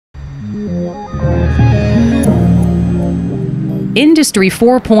Industry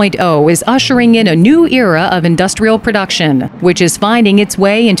 4.0 is ushering in a new era of industrial production, which is finding its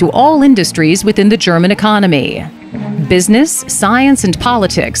way into all industries within the German economy. Business, science, and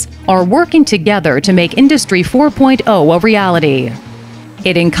politics are working together to make Industry 4.0 a reality.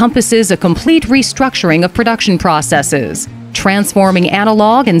 It encompasses a complete restructuring of production processes, transforming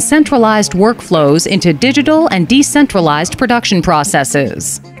analog and centralized workflows into digital and decentralized production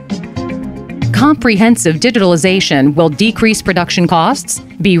processes. Comprehensive digitalization will decrease production costs,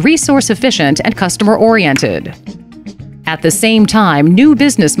 be resource efficient and customer-oriented. At the same time, new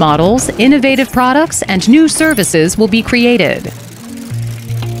business models, innovative products, and new services will be created.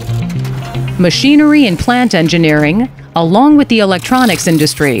 Machinery and plant engineering, along with the electronics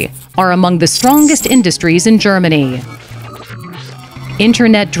industry, are among the strongest industries in Germany.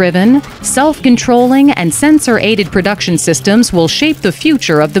 Internet-driven, self-controlling, and sensor-aided production systems will shape the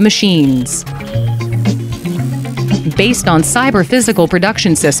future of the machines. Based on cyber-physical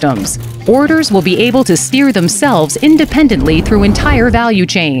production systems, orders will be able to steer themselves independently through entire value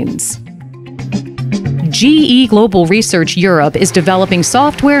chains. GE Global Research Europe is developing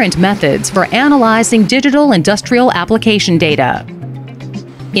software and methods for analyzing digital industrial application data.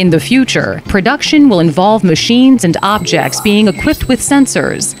 In the future, production will involve machines and objects being equipped with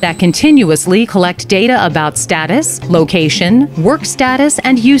sensors that continuously collect data about status, location, work status,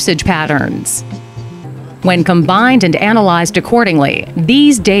 and usage patterns. When combined and analyzed accordingly,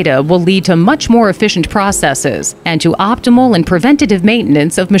 these data will lead to much more efficient processes and to optimal and preventative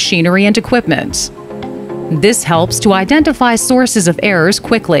maintenance of machinery and equipment. This helps to identify sources of errors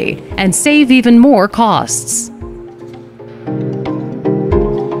quickly and save even more costs.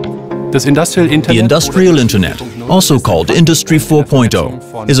 The industrial internet, also called Industry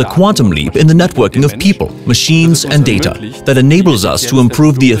 4.0, is a quantum leap in the networking of people, machines and data that enables us to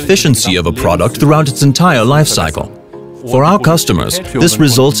improve the efficiency of a product throughout its entire life cycle. For our customers, this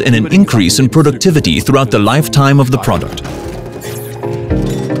results in an increase in productivity throughout the lifetime of the product.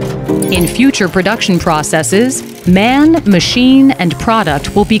 In future production processes, man, machine, and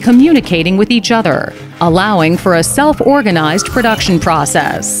product will be communicating with each other, allowing for a self-organized production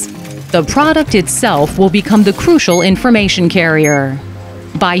process. The product itself will become the crucial information carrier.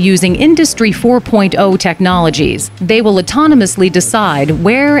 By using Industry 4.0 technologies, they will autonomously decide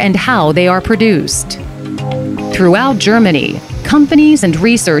where and how they are produced. Throughout Germany, companies and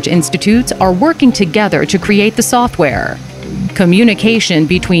research institutes are working together to create the software. Communication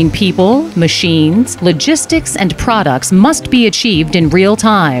between people, machines, logistics, and products must be achieved in real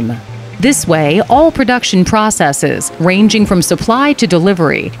time. This way, all production processes, ranging from supply to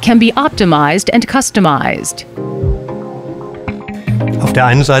delivery, can be optimized and customized.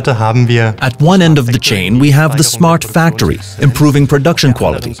 At one end of the chain, we have the smart factory, improving production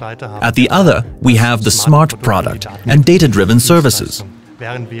quality. At the other, we have the smart product and data-driven services.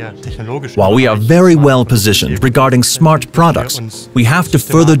 While we are very well positioned regarding smart products, we have to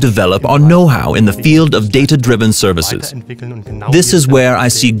further develop our know-how in the field of data-driven services. This is where I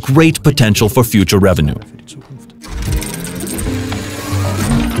see great potential for future revenue.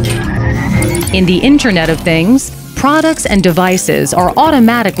 In the Internet of Things, products and devices are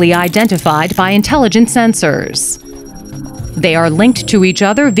automatically identified by intelligent sensors. They are linked to each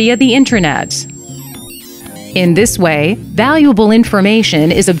other via the Internet. In this way, valuable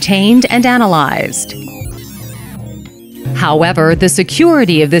information is obtained and analyzed. However, the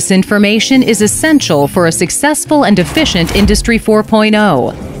security of this information is essential for a successful and efficient Industry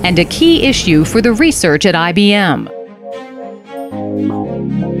 4.0 and a key issue for the research at IBM.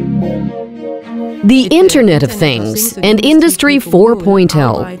 The Internet of Things and Industry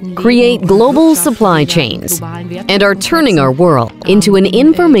 4.0 create global supply chains and are turning our world into an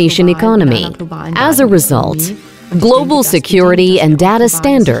information economy. As a result, global security and data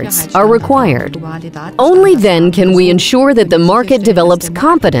standards are required. Only then can we ensure that the market develops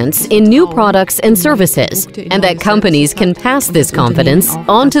confidence in new products and services, and that companies can pass this confidence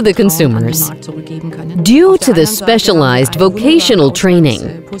on to the consumers. Due to the specialized vocational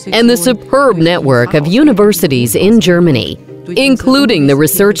training and the superb network of universities in Germany, including the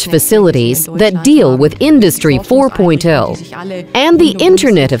research facilities that deal with Industry 4.0 and the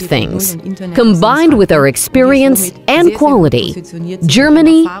Internet of Things, combined with our experience and quality,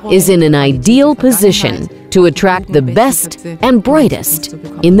 Germany is in an ideal position to attract the best and brightest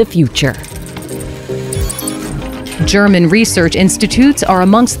in the future. German research institutes are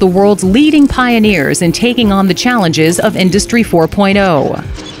amongst the world's leading pioneers in taking on the challenges of Industry 4.0.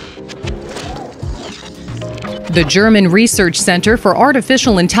 The German Research Center for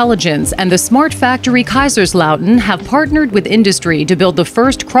Artificial Intelligence and the Smart Factory Kaiserslautern have partnered with Industry to build the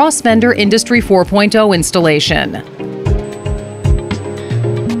first cross-vendor Industry 4.0 installation.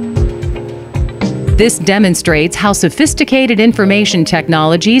 This demonstrates how sophisticated information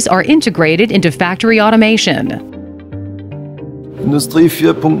technologies are integrated into factory automation. Industrie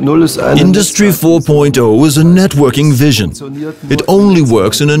 4.0 is a networking vision. It only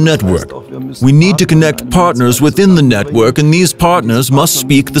works in a network. We need to connect partners within the network, and these partners must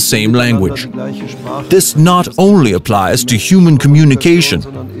speak the same language. This not only applies to human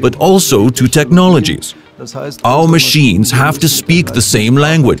communication, but also to technologies. Our machines have to speak the same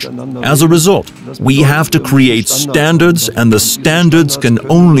language. As a result, we have to create standards, and the standards can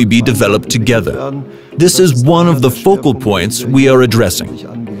only be developed together. This is one of the focal points we are addressing.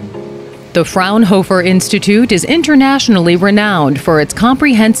 The Fraunhofer Institute is internationally renowned for its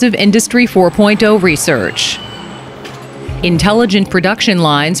comprehensive Industry 4.0 research. Intelligent production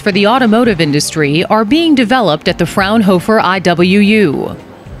lines for the automotive industry are being developed at the Fraunhofer IWU.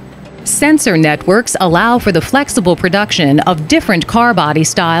 Sensor networks allow for the flexible production of different car body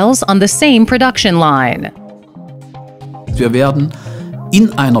styles on the same production line. Wir werden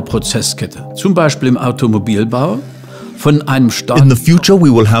in einer Prozesskette, zum Beispiel im Automobilbau, von einem In the future,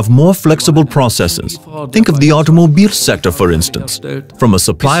 we will have more flexible processes. Think of the automobile sector, for instance. From a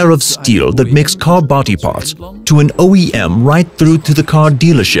supplier of steel that makes car body parts to an OEM right through to the car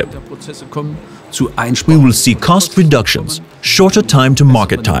dealership. We will see cost reductions, shorter time to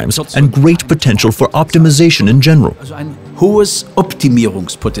market times, and great potential for optimization in general. Also ein hohes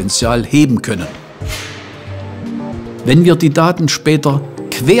Optimierungspotenzial heben können. Wenn wir die Daten später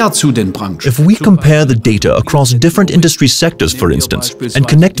quer zu den Branchen. If we compare the data across different industry sectors, for instance, and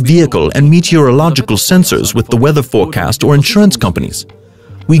connect vehicle and meteorological sensors with the weather forecast or insurance companies,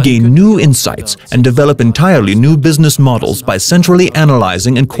 we gain new insights and develop entirely new business models by centrally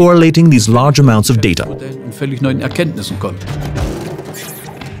analyzing and correlating these large amounts of data. Und völlig neuen Erkenntnissen kommen.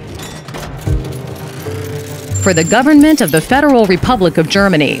 For the government of the Federal Republic of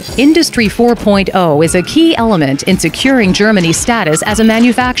Germany, Industry 4.0 is a key element in securing Germany's status as a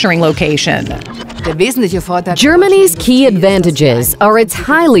manufacturing location. Germany's key advantages are its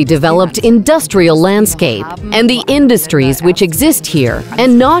highly developed industrial landscape and the industries which exist here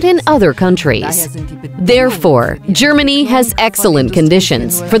and not in other countries. Therefore, Germany has excellent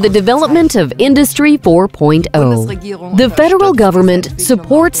conditions for the development of Industry 4.0. The federal government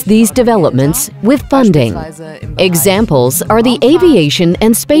supports these developments with funding. Examples are the aviation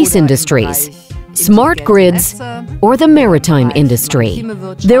and space industries, smart grids, or the maritime industry.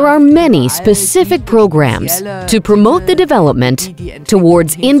 There are many specific programs to promote the development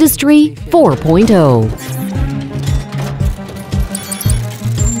towards Industry 4.0.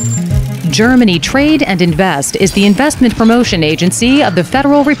 Germany Trade and Invest is the investment promotion agency of the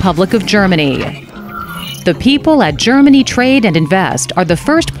Federal Republic of Germany. The people at Germany Trade and Invest are the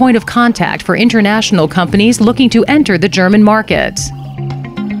first point of contact for international companies looking to enter the German market.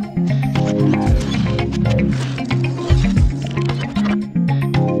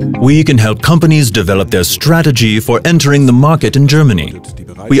 We can help companies develop their strategy for entering the market in Germany.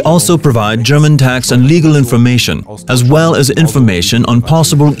 We also provide German tax and legal information, as well as information on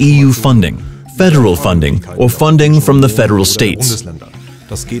possible EU funding, federal funding, or funding from the federal states.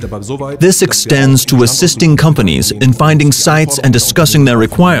 This extends to assisting companies in finding sites and discussing their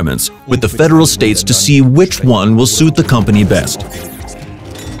requirements with the federal states to see which one will suit the company best.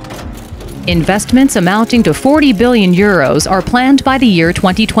 Investments amounting to 40 billion euros are planned by the year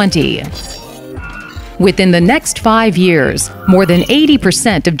 2020. Within the next 5 years, more than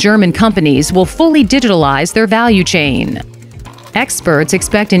 80% of German companies will fully digitalize their value chain. Experts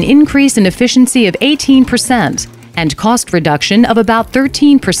expect an increase in efficiency of 18% and cost reduction of about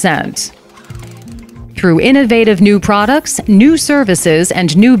 13%. Through innovative new products, new services,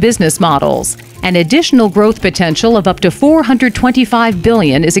 and new business models, an additional growth potential of up to 425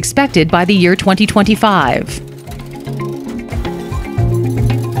 billion is expected by the year 2025.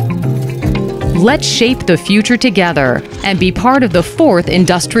 Let's shape the future together and be part of the fourth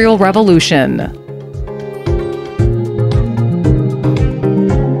industrial revolution.